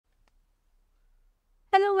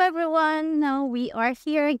Hello everyone, now we are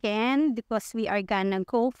here again because we are gonna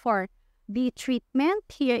go for the treatment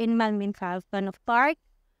here in Malmin Calvano Park.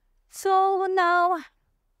 So now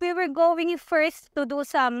we were going first to do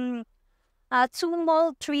some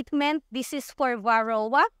tumor treatment. This is for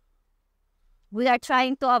varroa. We are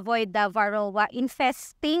trying to avoid the varroa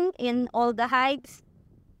infesting in all the hives.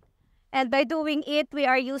 And by doing it, we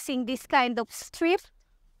are using this kind of strip.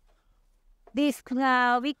 This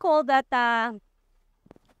we call that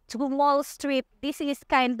tumor strip. This is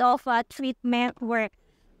kind of a treatment where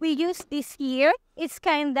we use this here. It's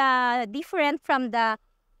kind of different from the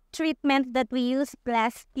treatment that we used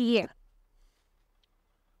last year.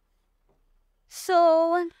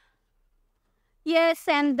 So, yes,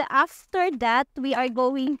 and after that, we are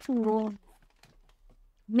going to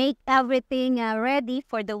make everything ready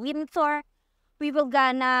for the winter. We will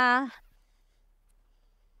gonna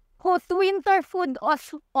put winter food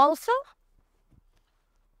also,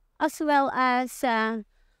 as well as,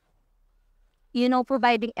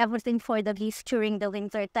 providing everything for the bees during the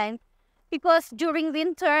winter time. Because during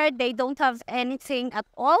winter, they don't have anything at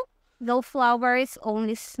all. No flowers,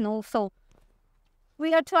 only snow. So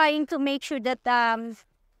we are trying to make sure that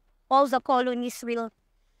all the colonies will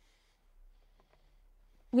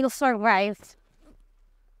survive.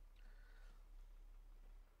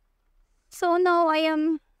 So now I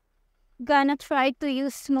am gonna try to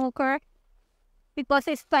use smoker because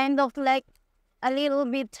it's kind of like a little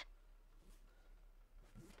bit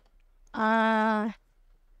the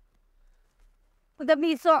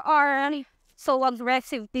bees are so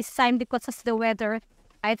aggressive this time because of the weather,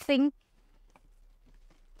 I think.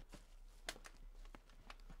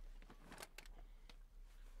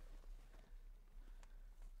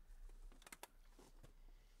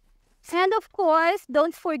 And of course,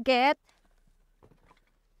 don't forget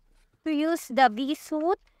to use the bee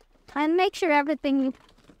suit and make sure everything is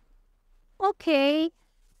okay.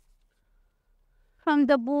 From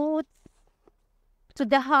the boots to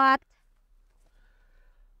the hat.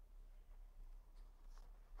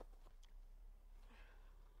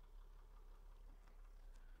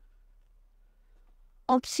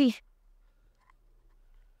 Oopsie.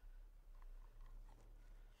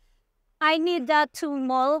 I need that two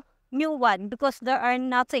more new one because there are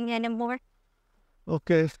nothing anymore.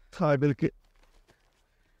 Okay, I will get.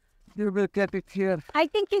 You will get it here. I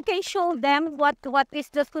think you can show them what is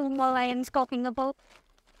the sumo I am talking about.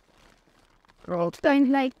 Oh. Kind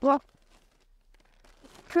of like what?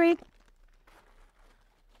 Trick.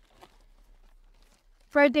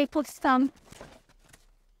 Where they put some,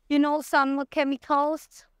 some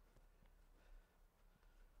chemicals.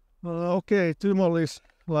 Okay, tumor is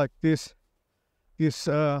like this.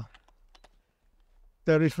 There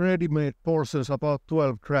is ready-made portions about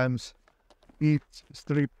 12 grams each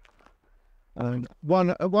strip, and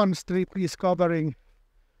one strip is covering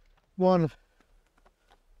one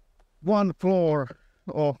floor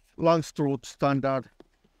of Landstrut standard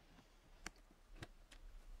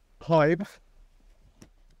hive.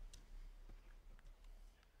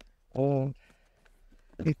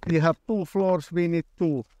 If we have 2 floors, we need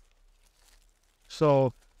 2.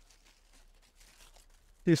 So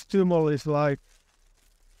this tumor is like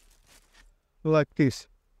this.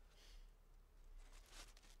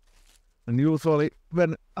 And usually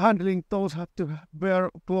when handling those have to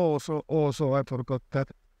wear gloves also. I forgot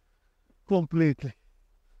that completely.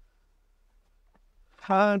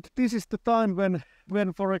 And this is the time when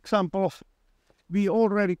for example we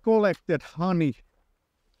already collected honey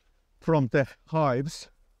from the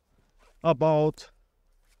hives about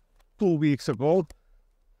 2 weeks ago,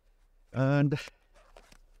 and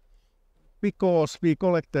because we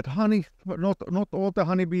collected honey, not all the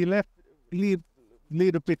honey, we leave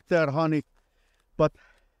little bit there honey, but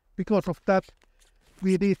because of that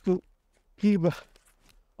we need to give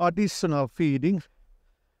additional feeding,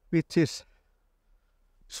 which is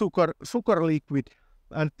sugar liquid,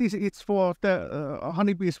 and this is for the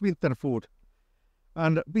honeybees winter food.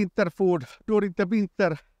 And winter food, during the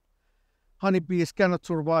winter, honeybees cannot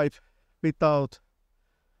survive without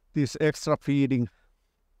this extra feeding.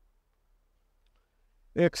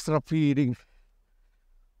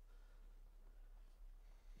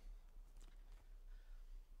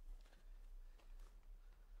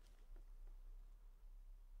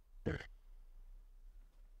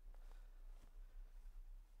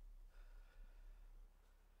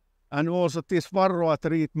 And also this varroa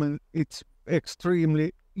treatment, it's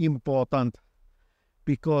extremely important,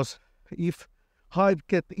 because if hive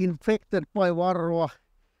get infected by varroa,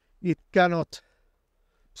 it cannot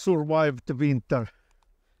survive the winter.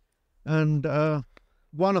 And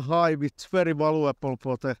one hive is very valuable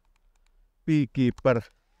for the beekeeper.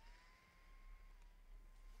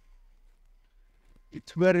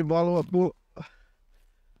 It's very valuable,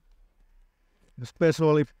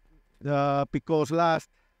 especially because last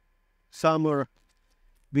summer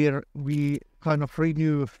we kind of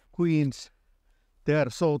renew queens there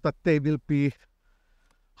so that they will be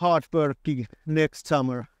hard working next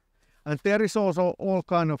summer. And there is also all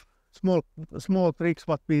kind of small tricks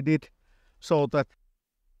what we did so that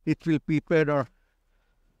it will be better.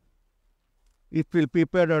 It will be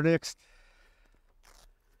better next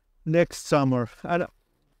summer. And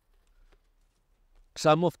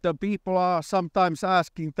some of the people are sometimes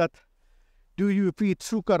asking that, do you feed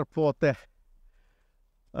sugar for the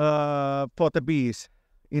bees?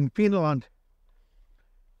 In Finland,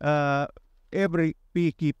 every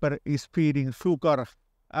beekeeper is feeding sugar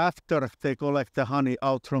after they collect the honey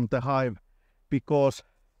out from the hive, because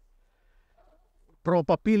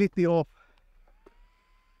probability of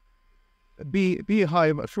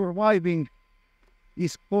beehive surviving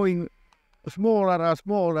is going smaller and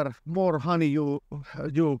smaller, more honey you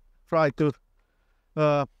try to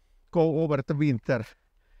go over the winter.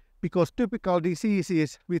 Because typical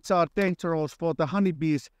diseases which are dangerous for the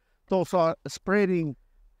honeybees, those are spreading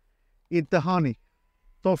in the honey.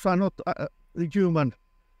 Those are not human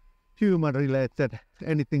related,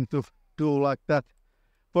 anything to do like that.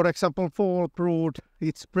 For example, fall brood,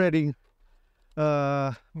 it's spreading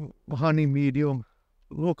honey medium.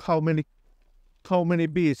 Look how many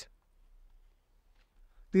bees.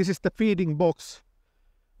 This is the feeding box,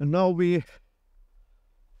 and now we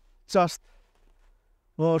just,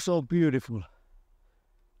 oh, so beautiful.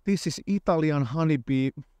 This is Italian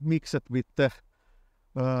honeybee mixed with the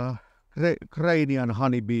Ukrainian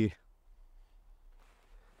honeybee.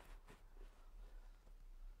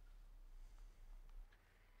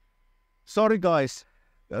 Sorry guys,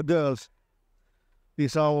 girls,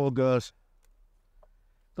 these are all girls.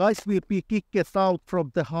 Guys will be kicked out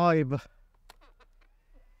from the hive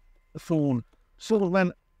soon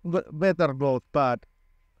when weather goes bad.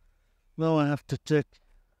 Now I have to check.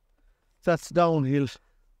 That's downhill.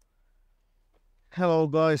 Hello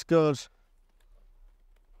guys, girls.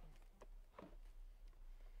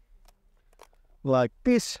 Like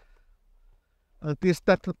this. And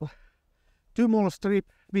that tumor strip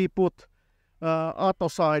we put other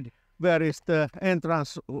side where is the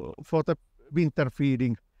entrance for the winter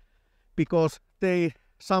feeding, because they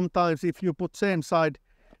sometimes, if you put same side,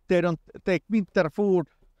 they don't take winter food,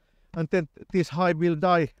 and then this hive will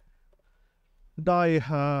die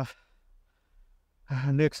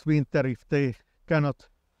next winter if they cannot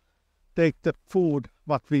take the food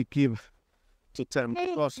what we give to them. Hey,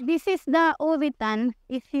 Because, this is the Ovitan.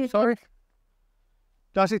 If you sorry,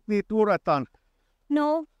 does it need uretan?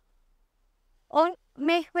 no,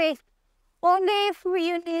 wait. Only if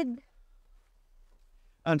you need.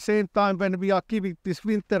 And same time when we are giving this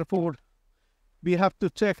winter food, we have to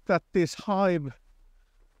check that this hive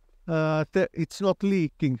it's not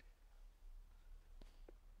leaking.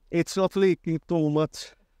 It's not leaking too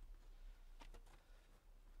much.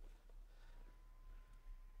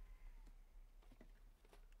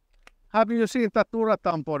 Have you seen that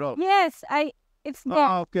uretan bottle? Yes, it's there.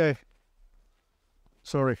 Ah, okay.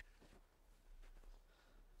 Sorry.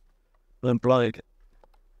 I'm blind.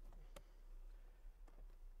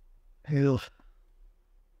 Hell.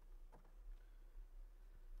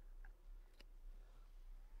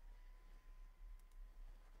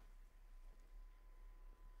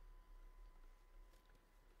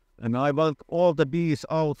 And I want all the bees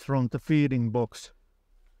out from the feeding box,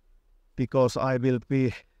 because I will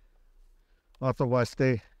be, otherwise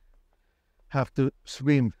they have to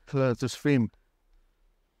swim, learn to swim.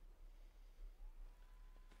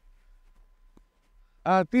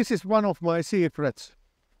 This is one of my secrets.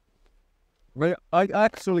 I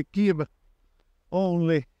actually give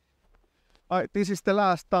only, this is the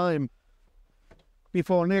last time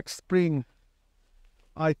before next spring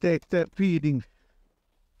I take the feeding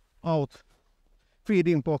out,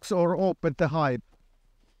 feeding box, or open the hive.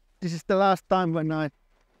 This is the last time when I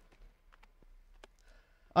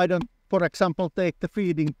don't, for example, take the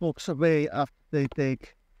feeding box away after they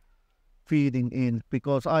take feeding in,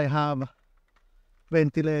 because I have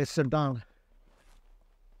ventilation done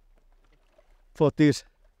for these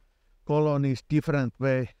colonies different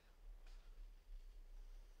way.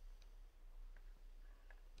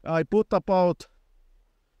 I put about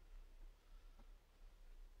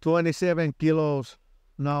 27 kilos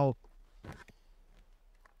now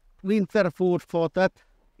winter food for that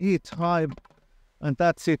each hive, and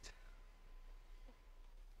that's it.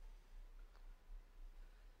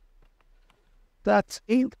 That's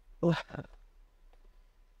it.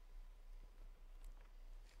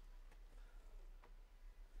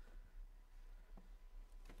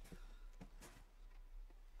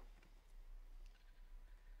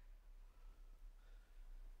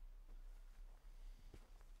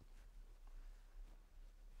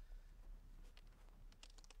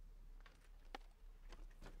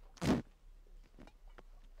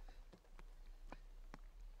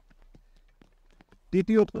 Did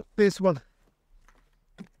you put this one?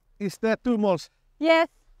 Is that two moles? Yes.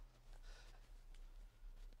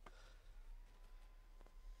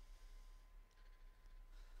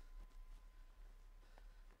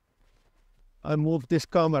 I moved this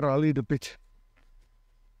camera a little bit.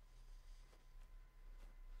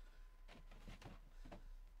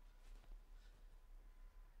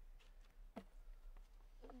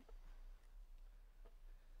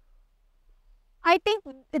 I think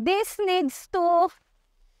this needs to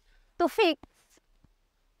fix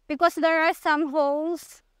because there are some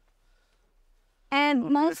holes and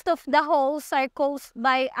most of the holes are caused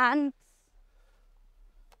by ants.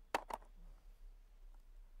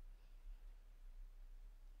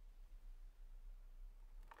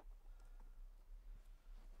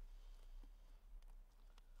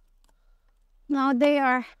 Now they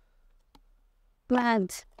are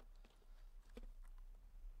bad.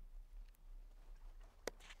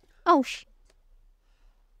 Oh,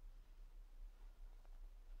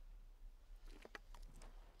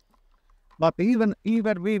 But even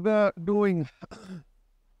we were doing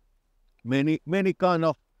many kind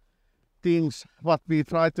of things what we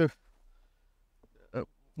try to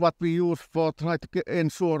what we use for try to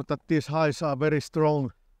ensure that these hives are very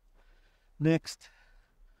strong next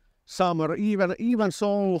summer. Even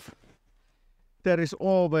so, there is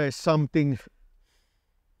always something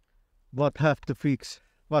what have to fix,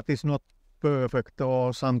 what is not perfect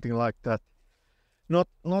or something like that. Not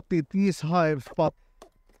in these hives, but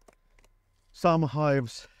some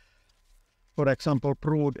hives, for example,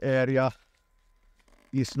 brood area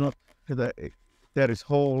is not, there is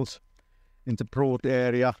holes in the brood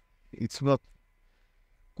area. It's not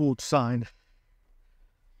good sign.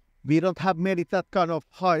 We don't have many that kind of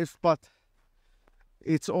hives, but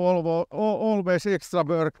it's always extra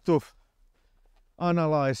work to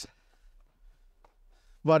analyze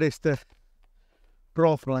what is the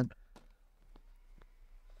problem.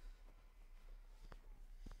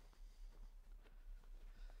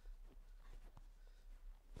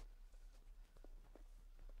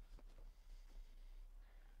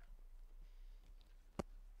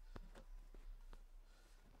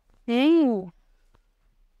 dang.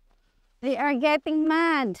 They are getting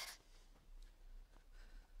mad.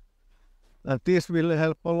 And this will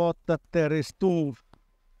help a lot that there is two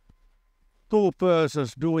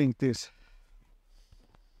persons doing this.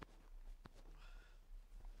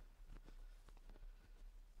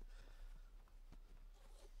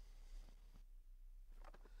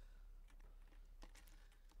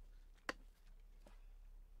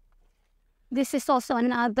 This is also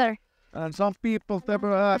another. And some people they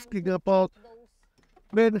were asking about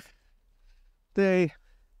when they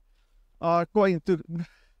are going to,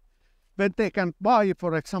 when they can buy,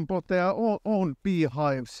 for example, their own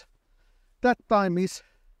beehives. That time is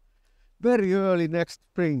very early next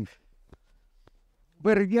spring.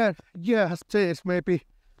 Very year has changed, maybe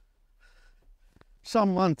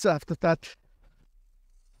some months after that.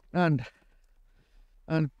 And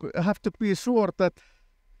have to be sure that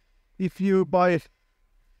if you buy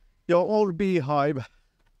your own beehive,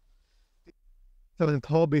 excellent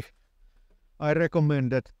hobby, I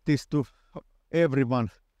recommended this to everyone.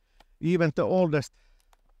 Even the oldest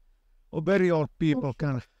or very old people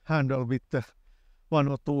can handle with the 1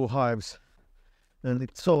 or 2 hives. And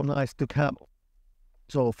it's so nice to have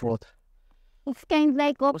so forth. It's kind of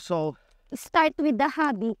like So start with the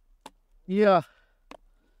hobby. yeah,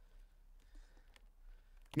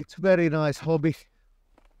 it's very nice hobby.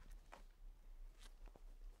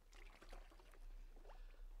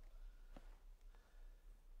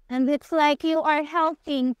 And it's like you are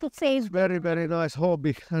helping to save. Very nice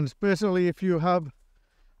hobby, and especially if you have,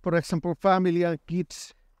 for example, family and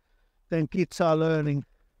kids, then kids are learning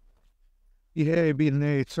behave in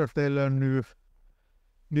nature. They learn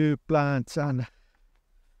new plants and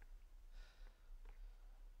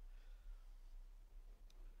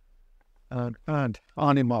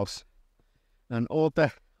animals, and all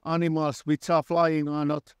the animals which are flying are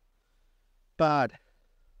not bad.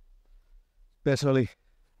 Especially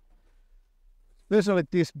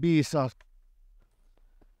these bees are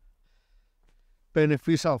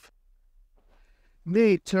beneficial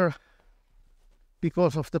nature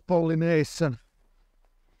because of the pollination.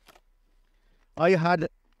 I had a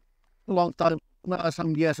long time,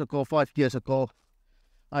 some years ago, 5 years ago,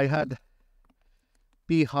 I had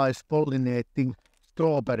beehives pollinating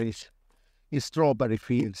strawberries in strawberry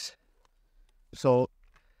fields. So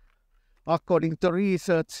according to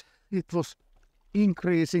research, it was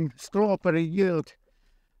increasing strawberry yield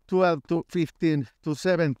 12 to 15 to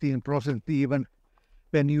 17% even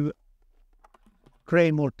when you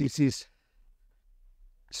grain mold disease.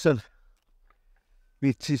 So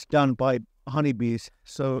which is done by honeybees.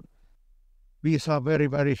 So bees are very,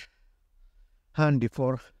 very handy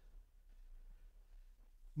for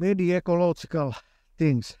many ecological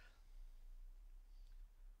things.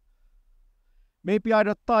 Maybe I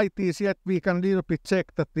don't tie these yet. We can little bit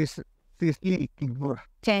check that this leaking.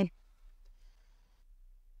 Okay.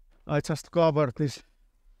 I just cover this.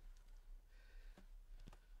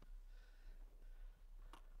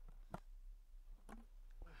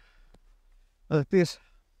 This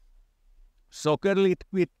sugar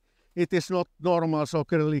liquid, it is not normal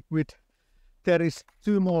sugar liquid. There is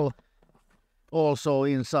thymol also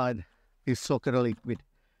inside this sugar liquid.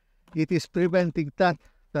 It is preventing that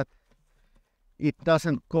it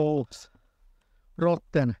doesn't go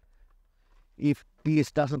rotten if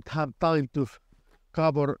this doesn't have time to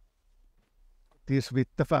cover this with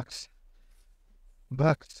the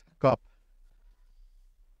wax cup.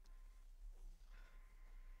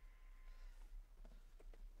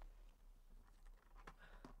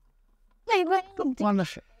 One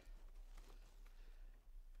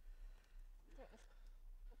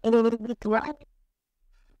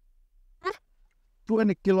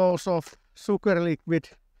 20 kilos of sugar liquid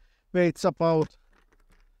weighs about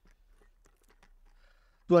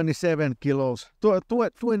 27 kilos.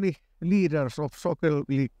 20 liters of sugar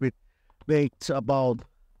liquid weighs about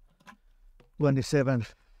 27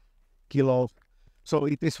 kilos. So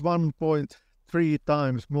it is 1.3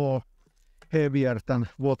 times more heavier than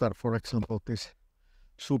water, for example, this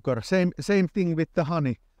sugar. Same thing with the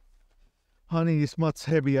honey. Honey is much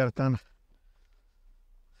heavier than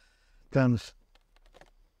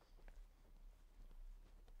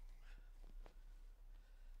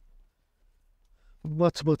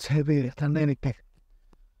much heavier than anything.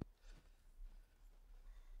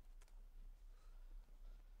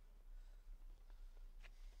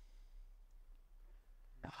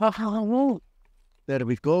 There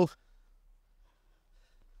we go.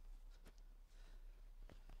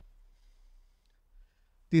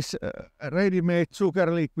 This ready-made sugar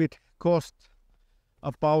liquid costs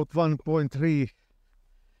about 1.3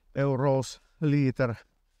 euros a liter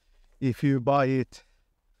if you buy it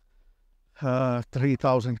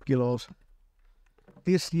 3,000 kilos.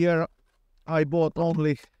 This year I bought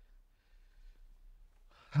only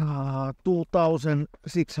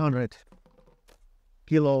 2,600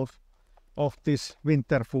 kilos of this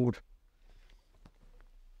winter food.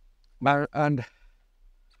 And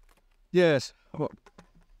yes,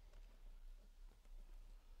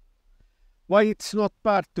 why it's not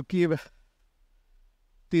bad to give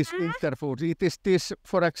this winter food? It is this,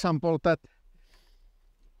 for example, that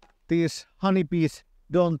these honeybees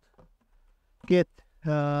don't get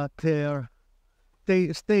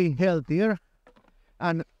they stay healthier,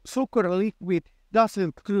 and sugar liquid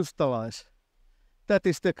doesn't crystallize. That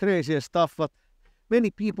is the craziest stuff. But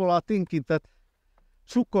many people are thinking that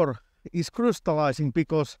sugar is crystallizing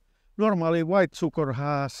because normally white sugar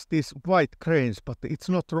has these white grains, but it's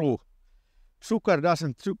not true. Sugar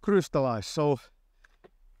doesn't crystallize, so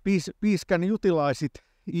bees can utilize it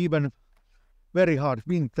even very hard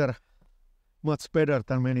winter much better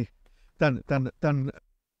than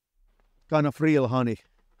kind of real honey,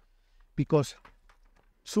 because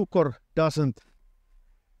sugar doesn't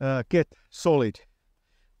get solid,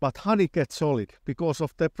 but honey gets solid because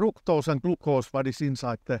of the fructose and glucose what is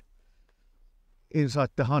inside the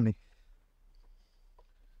honey.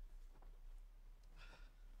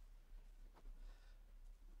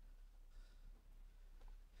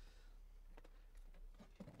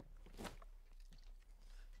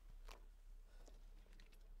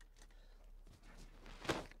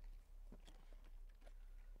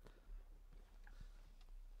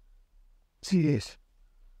 Yes.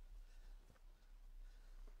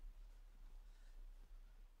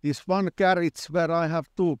 This one carriage where I have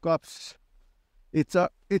 2 cups, it's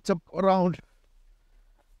around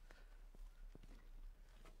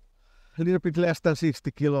a little bit less than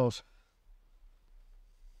 60 kilos.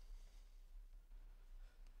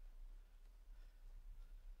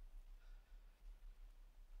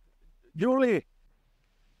 Julie,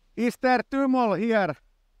 is there thymol here?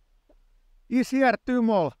 Is here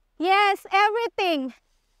thymol? Yes, everything.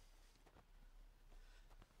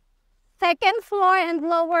 Second floor and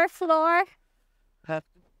lower floor. Have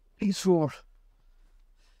to be sure.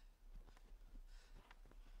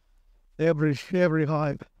 Every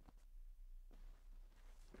hive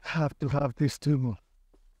have to have this thymol.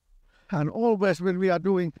 And always when we are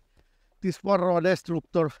doing this varroa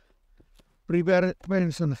destructor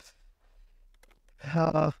prevention,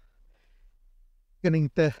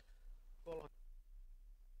 getting the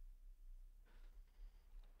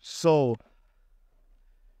so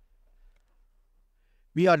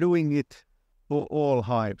we are doing it for all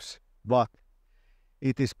hives, but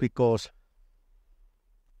it is because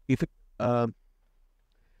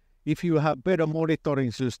if you have better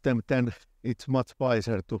monitoring system, then it's much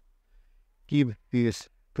wiser to give this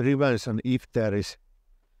prevention if there is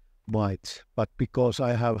mites. But because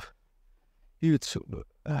I have huge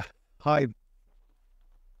hive,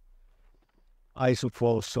 I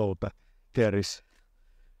suppose so that there is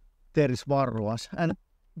varroas, and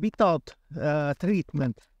without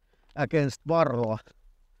treatment against varroa,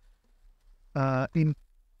 in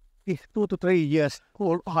 2 to 3 years,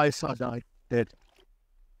 all hives are dead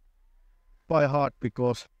by heart,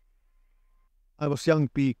 because I was young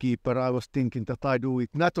beekeeper. I was thinking that I do it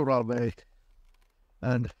natural way,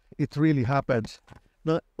 and it really happens.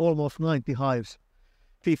 Almost 90 hives,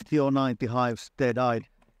 50 or 90 hives, they died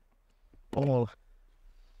all.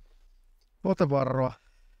 Kotevarroa.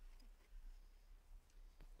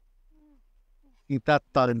 In that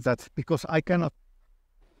time, that because I cannot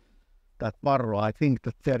that varroa, I think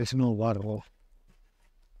that there is no varroa,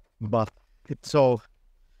 but it's so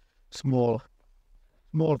small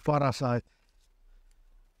parasite.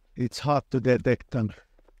 It's hard to detect, and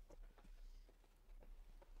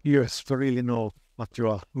you have to really know what you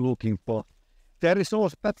are looking for. There is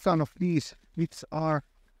also that kind of these which are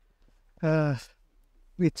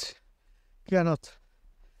which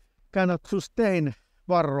cannot sustain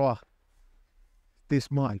varroa,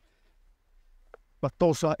 this mite. But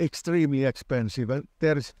those are extremely expensive. And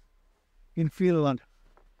there is in Finland.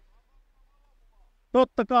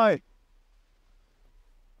 Totta kai.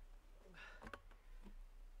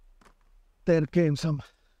 There came some.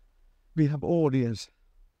 We have audience.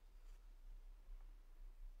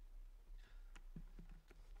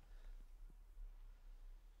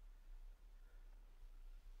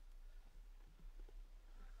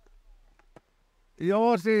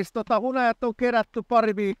 Joo, siis hunajat on kerätty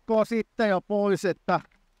pari viikkoa sitten jo pois, että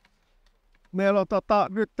meillä on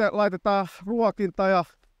nyt laitetaan ruokinta ja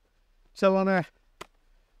sellainen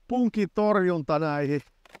punkintorjunta näihin.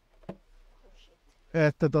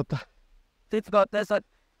 Että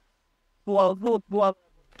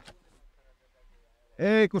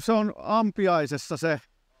ei, kun se on ampiaisessa se.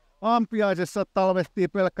 Ampiaisessa talvehtii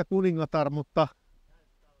pelkkä kuningatar, mutta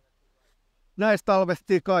näistä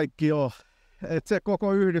talvehtii kaikki joo. Et se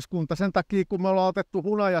koko yhdyskunta. Sen takia, kun me ollaan otettu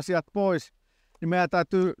hunajasia pois, niin meidän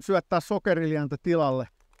täytyy syöttää sokerilientä tilalle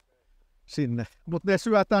sinne. Mutta ne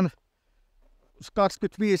syötän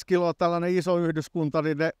 25 kiloa tällainen iso yhdyskunta,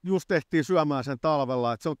 niin ne just ehtii syömään sen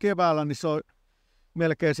talvella. Et se on keväällä, niin se on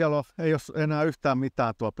melkein siellä ei ole enää yhtään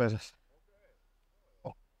mitään tuo pesässä.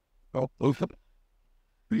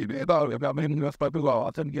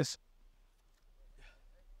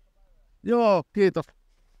 Joo, kiitos.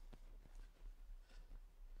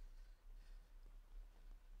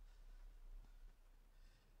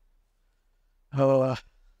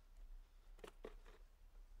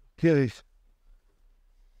 Kiitos.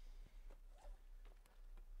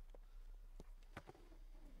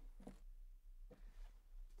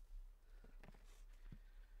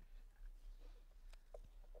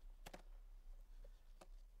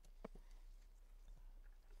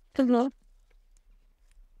 Hello.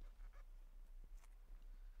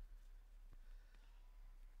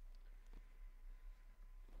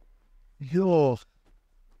 Joo.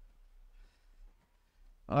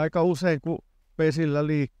 Aika usein kun pesillä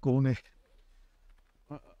liikkuu, niin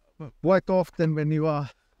quite often when you are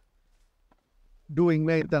doing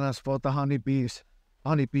maintenance for the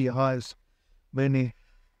honeybee hives, many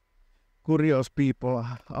curious people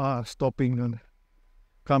are stopping and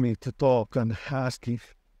coming to talk and asking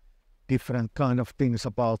different kind of things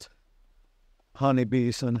about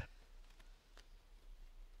honeybees, and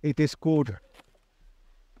it is good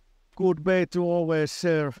way to always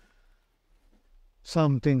share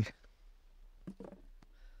something.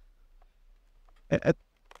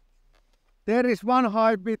 There is one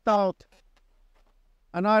hive without,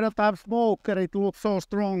 and I don't have smoker. It looks so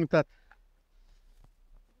strong that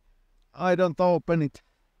I don't open it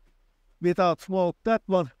without smoke. That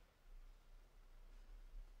one,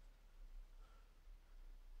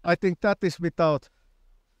 I think that is without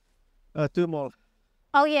tumor.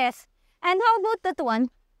 Oh yes. And how about that one?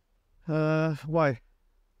 Why?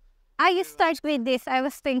 I start with this. I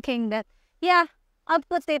was thinking that, yeah, I'll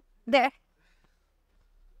put it there.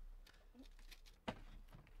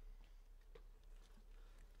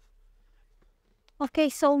 Okay,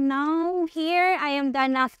 so now here I am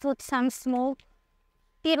gonna put some smoke,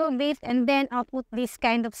 little bit, and then I'll put this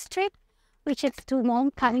kind of strip, which is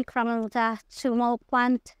tumor coming from the tumor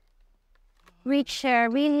plant, which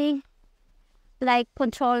really like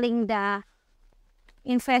controlling the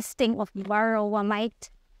infesting of varroa mite.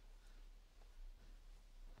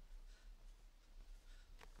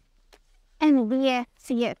 And we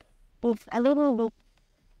see it with a little loop,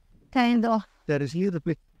 kind of There is a little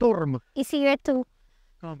bit storm easier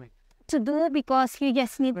coming. to do because you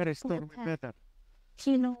just need Very to stormy put, weather.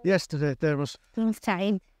 you know, Yesterday there was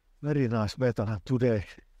inside. very nice weather, and today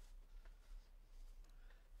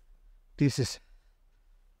this is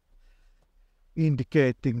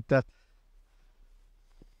indicating that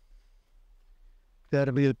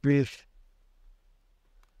there will be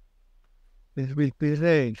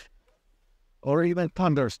rain or even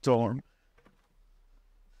thunderstorm.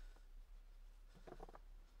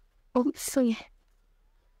 Oh, so yeah.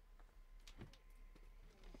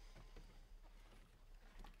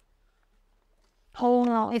 Oh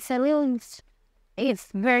no, it's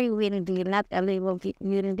very windy, not a little bit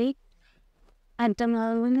windy at the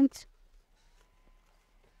moment.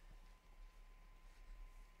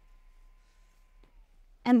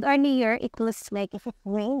 And earlier it looks like it's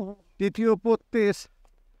raining. Did you put this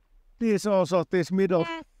also, this middle?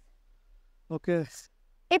 Yes. Okay.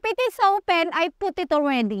 If it is open, I put it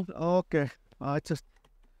already. Okay. I just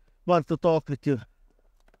want to talk with you.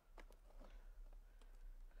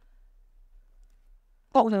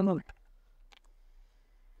 Oh no.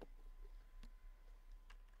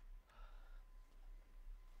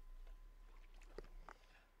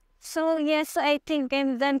 So yes, I think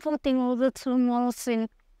I'm then putting all the tumors in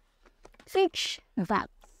fish vats.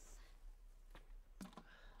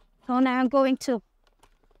 So now I'm going to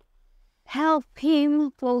help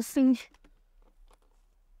him closing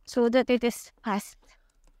so that it is fast.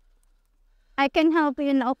 I can help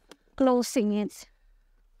you now closing it.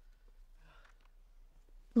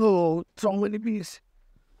 Oh, so many bees.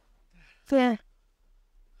 Yeah.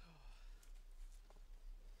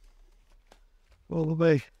 All the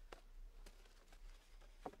way.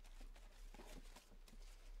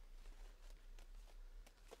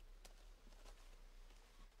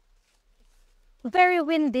 Very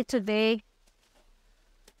windy today.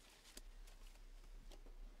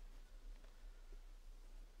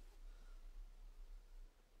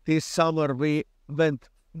 This summer we went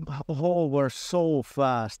over so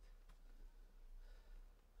fast.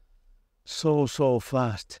 So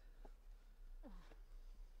fast.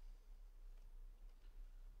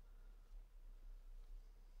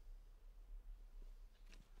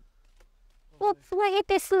 Look where it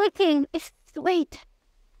is looking. Wait.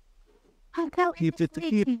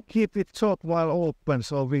 Keep it short while open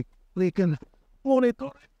so we can monitor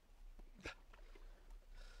it.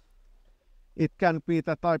 It can be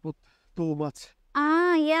that I put too much.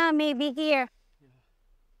 Ah, yeah, maybe here.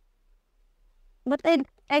 But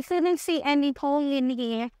I couldn't see any hole in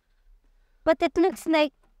here. But it looks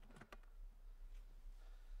like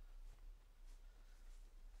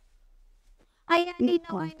I already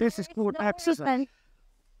know. This is good exercise.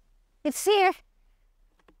 It's here.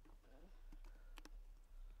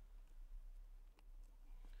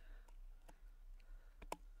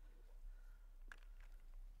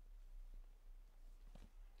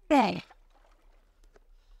 Okay.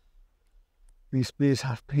 These bees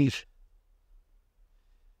have peace.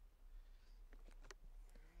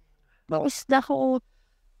 Where's the hole?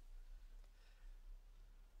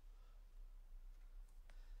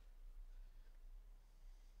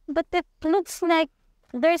 But it looks like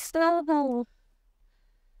there's no hole.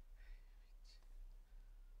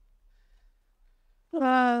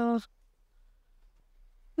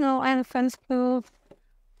 No elephants poop.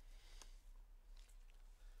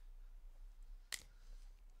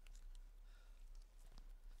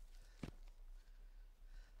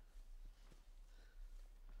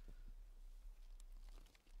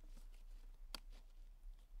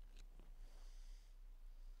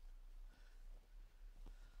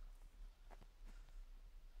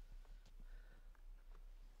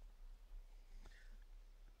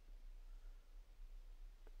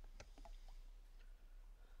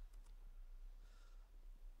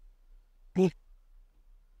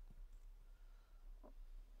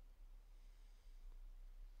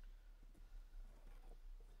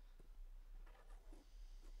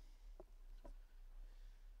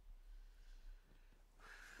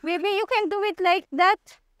 Maybe you can do it like that.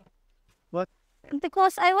 What?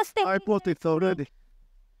 Because I was thinking. I put it already.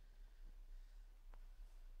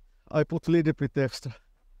 I put a little bit extra.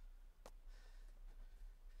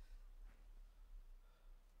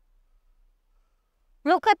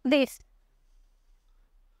 Look at this.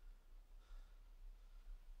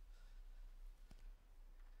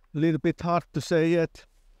 A little bit hard to say yet.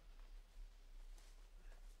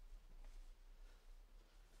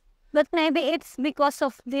 But maybe it's because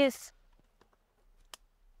of this.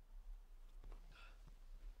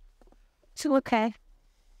 It's okay.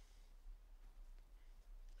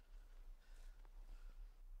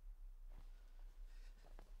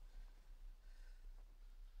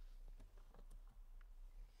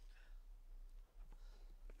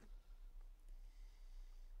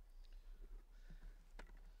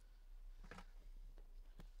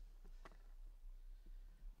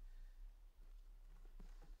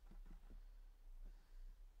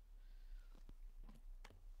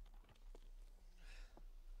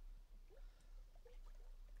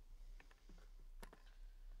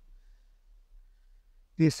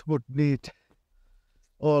 This would need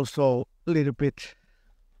also a little bit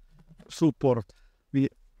support. We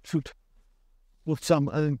should put some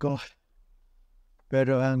angle,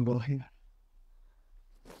 better angle here.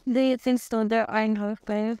 Do you think so? There are no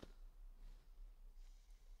players.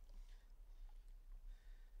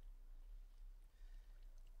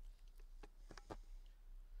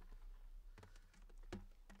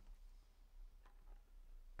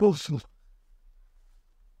 Puzzle.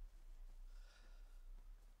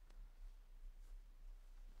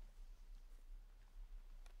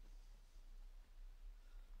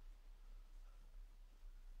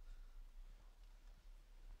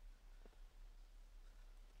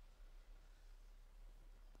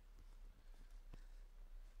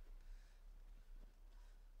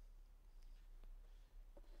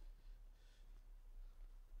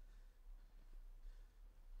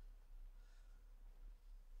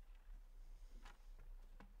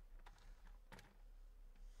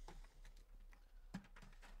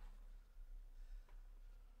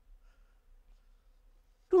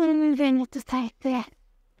 Then to say that.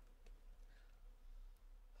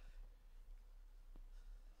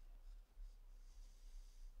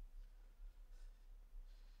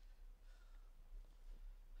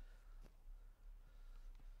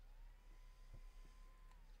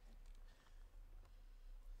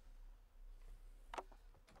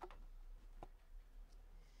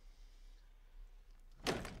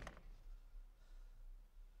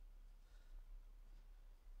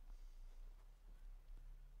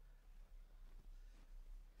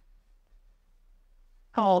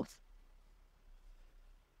 Oh,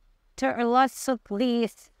 there are lots of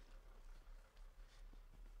leaves.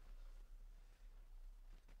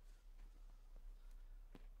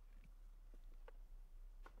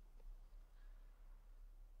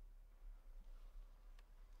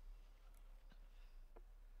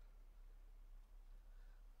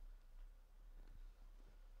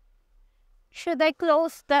 Should I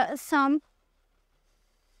close the some?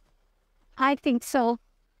 I think so.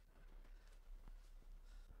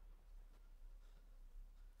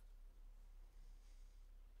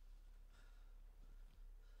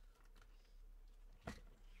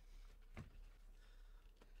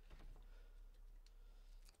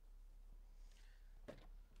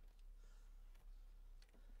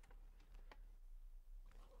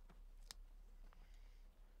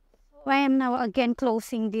 I am now again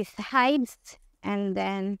closing these hives, and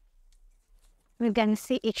then we're gonna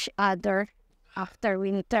see each other after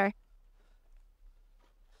winter.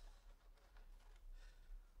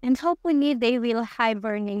 And hopefully they will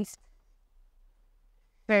hibernate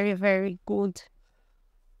very, very good.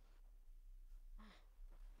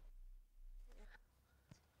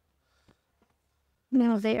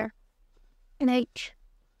 Now there. And I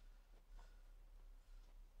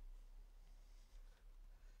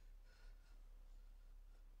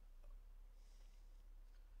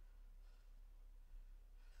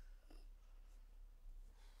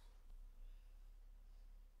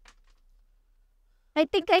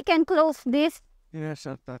think I can close this. Yes,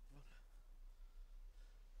 at that.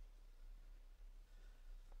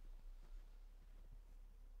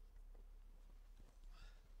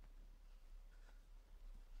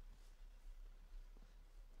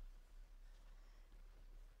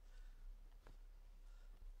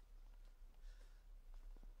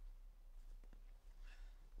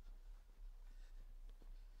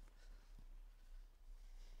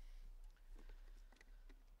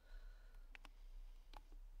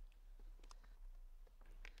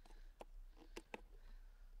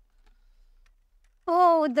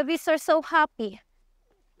 Oh, the bees are so happy.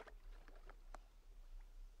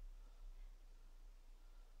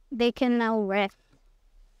 They can now rest.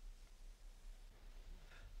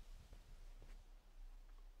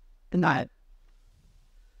 Näin.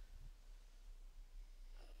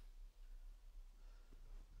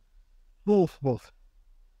 Wolf.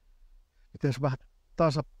 Pitäisi vähän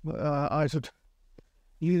I should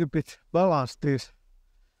little bit balance this,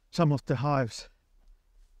 some of the hives.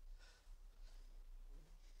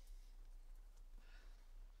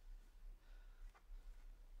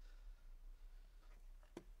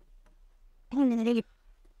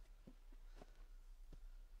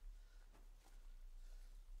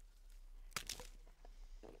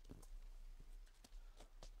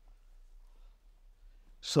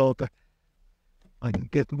 so that I can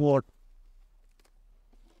get more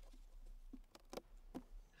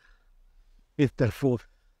with their food.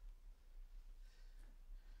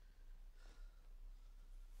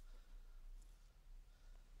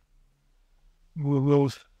 We will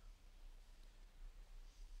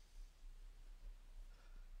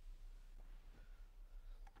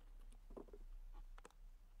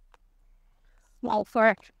Small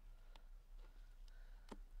for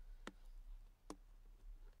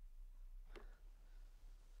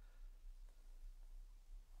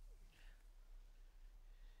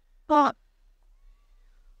oh,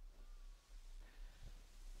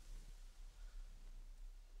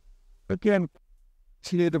 again,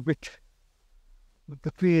 it's a little bit with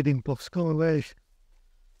the feeding box away.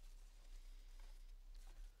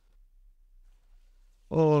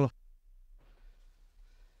 All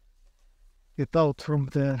get out from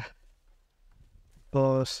there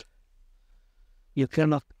because you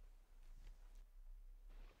cannot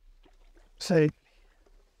say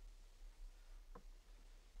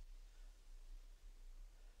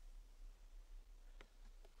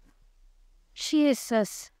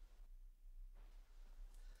Jesus.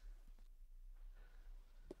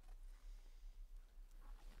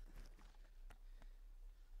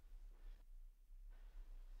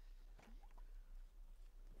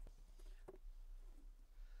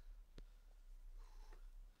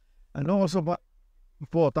 and also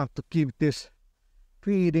important to keep this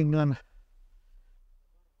feeding and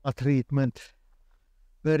a treatment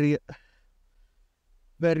very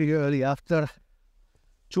early after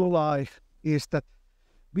July is that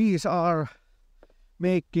bees are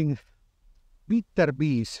making winter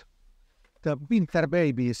bees, the winter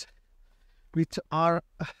babies, which are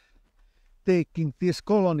taking this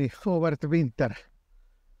colony over the winter.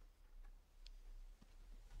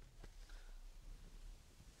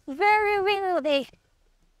 Very windy.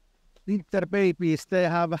 Winter babies, they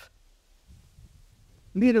have a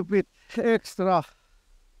little bit extra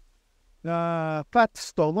fat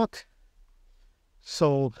stomach,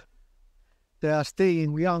 so they are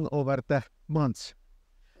staying young over the months.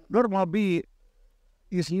 Normal bee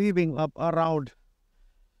is living up around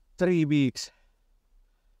 3 weeks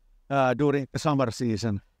during the summer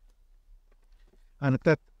season, and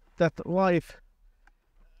that life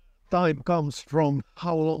time comes from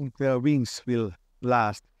how long their wings will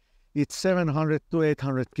last. It's 700 to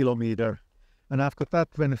 800 kilometers, and after that,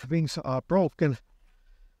 when wings are broken,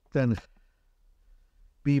 then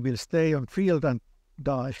bee will stay on field and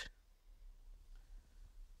die.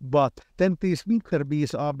 But then these winter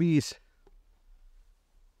bees are bees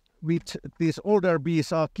which these older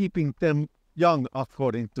bees are keeping them young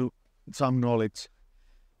according to some knowledge.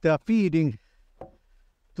 They are feeding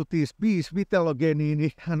to these bees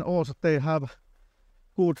vitellogenini, and also they have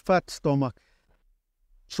good fat stomach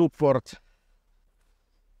support.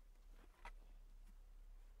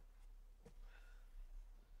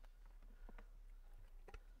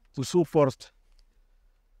 To support.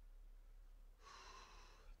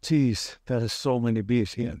 Jeez, there are so many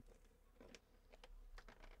bees here.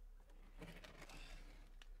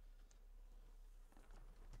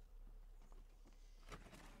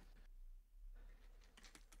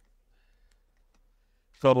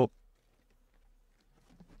 So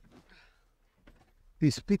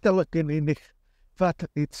this vitellogenini fat,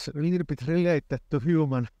 it's a little bit related to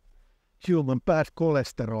human bad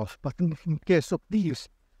cholesterol, but in case of these,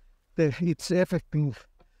 it's affecting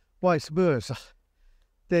vice versa.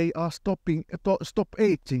 They are stop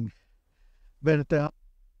aging when they are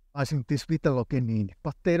using this vitellogenini,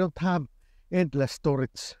 but they don't have endless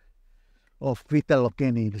storage of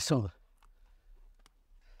vitellogenini. So,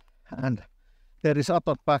 and there is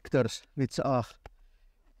other factors which are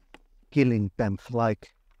killing them,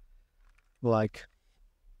 like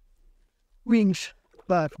wings,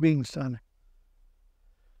 bad wings, and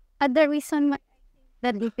The reason why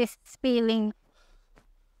that it is spilling.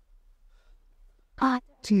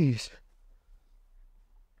 jeez.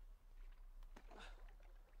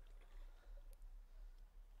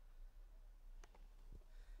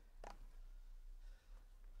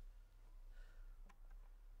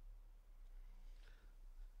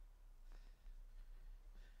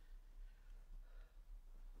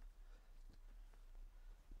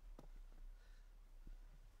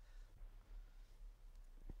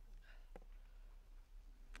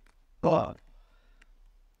 God.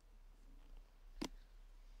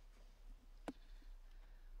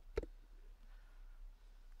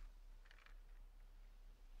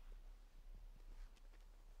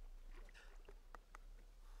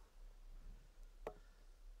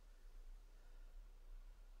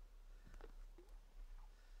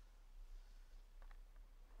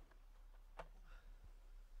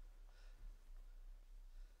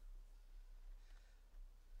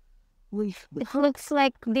 It looks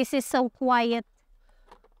like this is so quiet.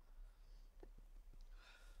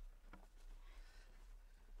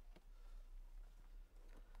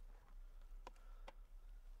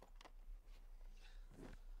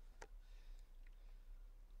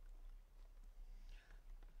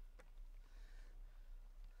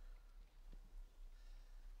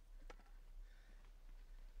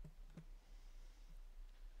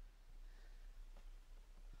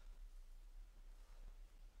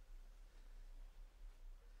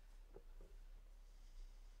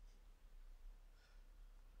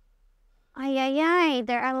 Ay, ay, ay,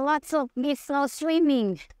 there are lots of bees now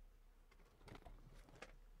swimming.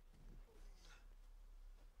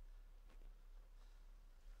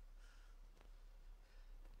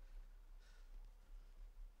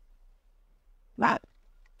 But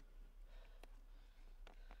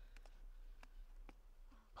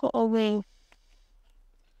go away.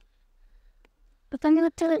 But I'm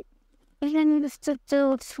not to, I'm just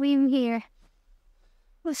to swim here.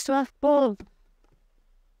 What's that ball?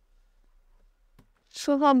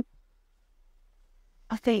 So,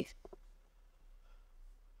 okay.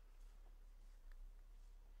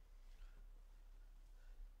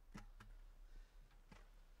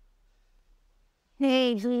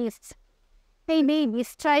 Hey, please. Hey,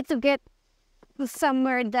 babies, try to get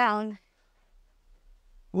somewhere down.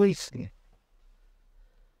 Wait.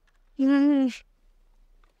 Mm.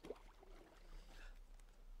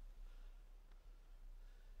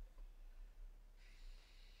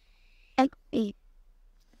 Okay.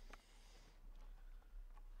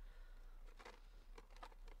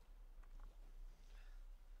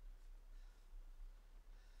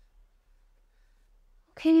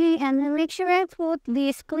 Okay, and then make sure I put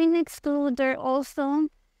this clean excluder also.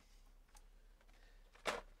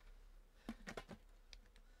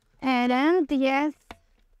 And yes,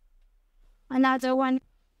 another one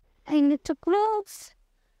I need to close.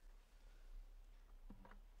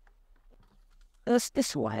 That's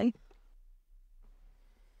this one.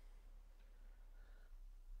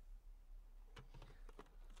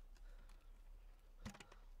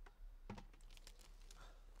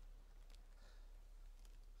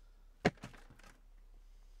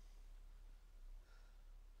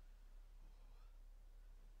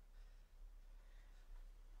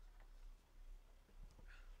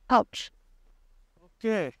 Ouch.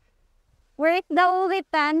 Okay. Where's the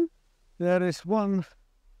ulitan? There is 1,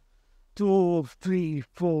 2, 3,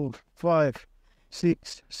 4, 5,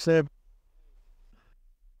 6, 7,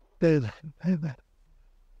 10, 11,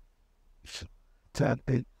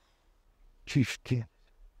 13, 15,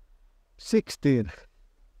 16.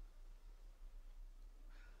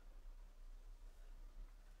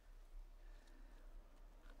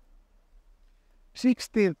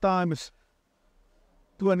 16 times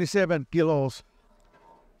 27 kilos.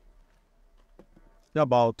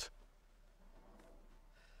 About.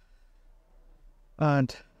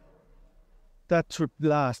 And that should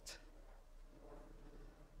last.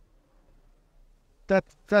 That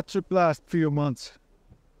should last few months.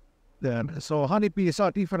 Then, so honeybees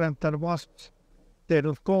are different than wasps. They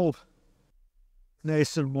don't go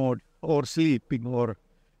nation mode or sleeping or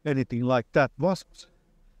anything like that. Wasps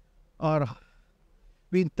are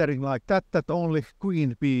wintering like that. That only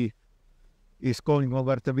queen bee is going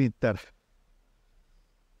over the winter.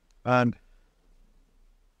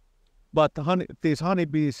 But these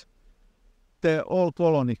honeybees, the whole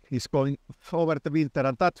colony is going over the winter,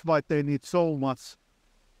 and that's why they need so much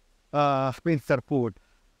winter food.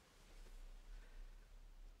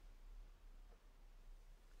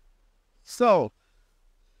 So,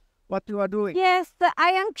 what you are doing? Yes,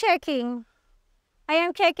 I am checking. I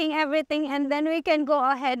am checking everything, and then we can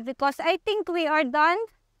go ahead because I think we are done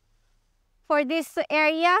for this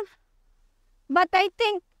area. But I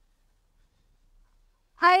think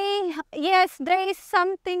yes, there is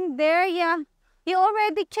something there. Yeah, you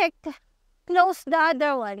already checked. Close the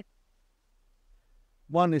other one.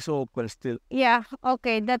 One is open still. Yeah,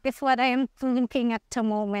 okay, that is what I am thinking at the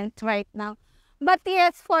moment right now. But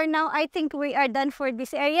yes, for now, I think we are done for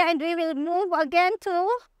this area, and we will move again to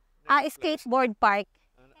a skateboard park.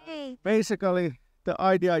 Hey. Basically, the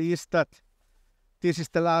idea is that this is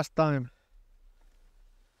the last time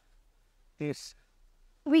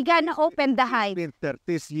We're gonna open the hive. winter,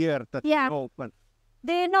 this year that Yeah. we open.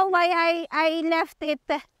 Do you know why I left it?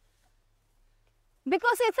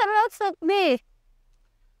 Because it's a lots of me.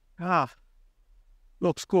 Ah,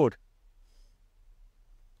 looks good.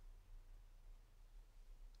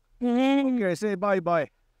 Okay, say bye-bye.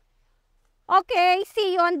 Okay,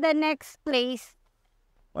 see you on the next place.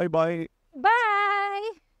 Bye-bye.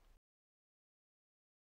 Bye!